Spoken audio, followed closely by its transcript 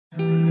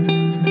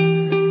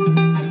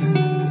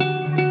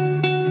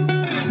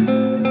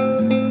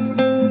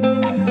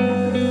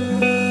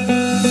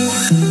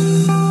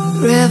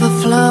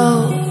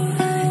glow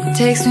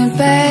takes me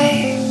back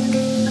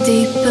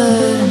deeper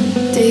and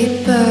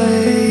deeper.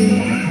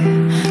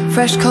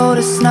 Fresh coat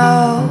of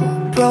snow,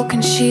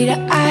 broken sheet of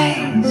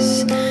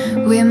ice.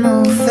 We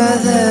move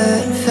further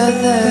and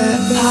further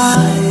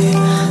apart.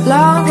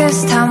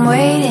 Longest time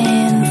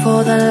waiting for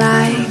the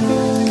light.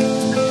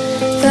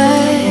 The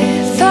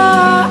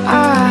thought,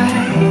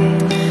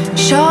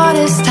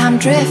 shortest time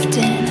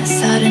drifting, a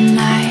sudden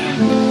night.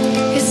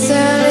 It's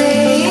early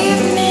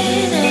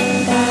evening and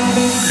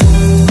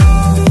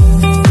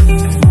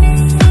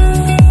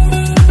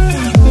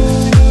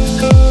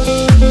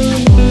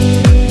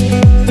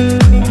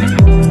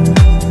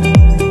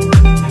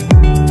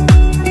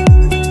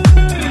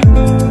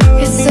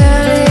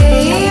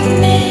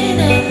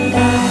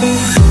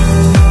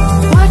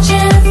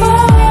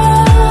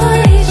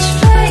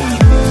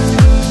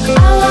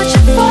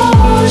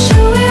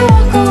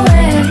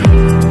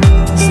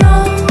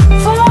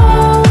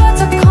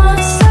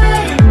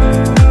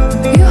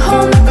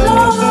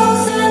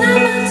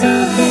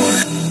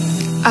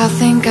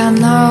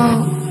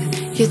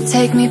you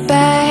take me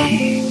back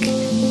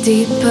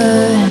deeper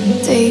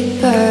and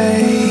deeper.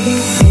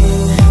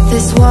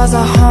 This was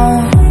a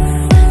home,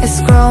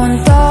 it's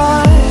growing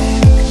dark.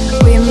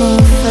 We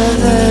move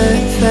further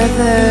and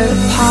further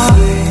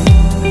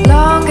apart.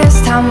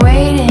 Longest time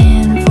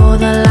waiting for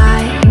the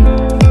light.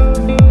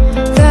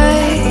 The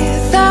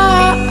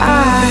thought,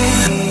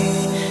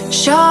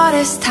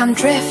 shortest time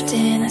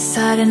drifting, a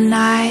sudden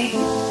night.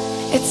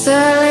 It's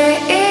early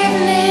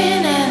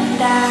evening and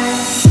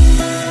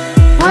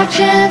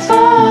watching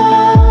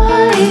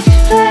for each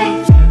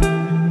flame.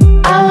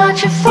 I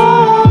watch it fall.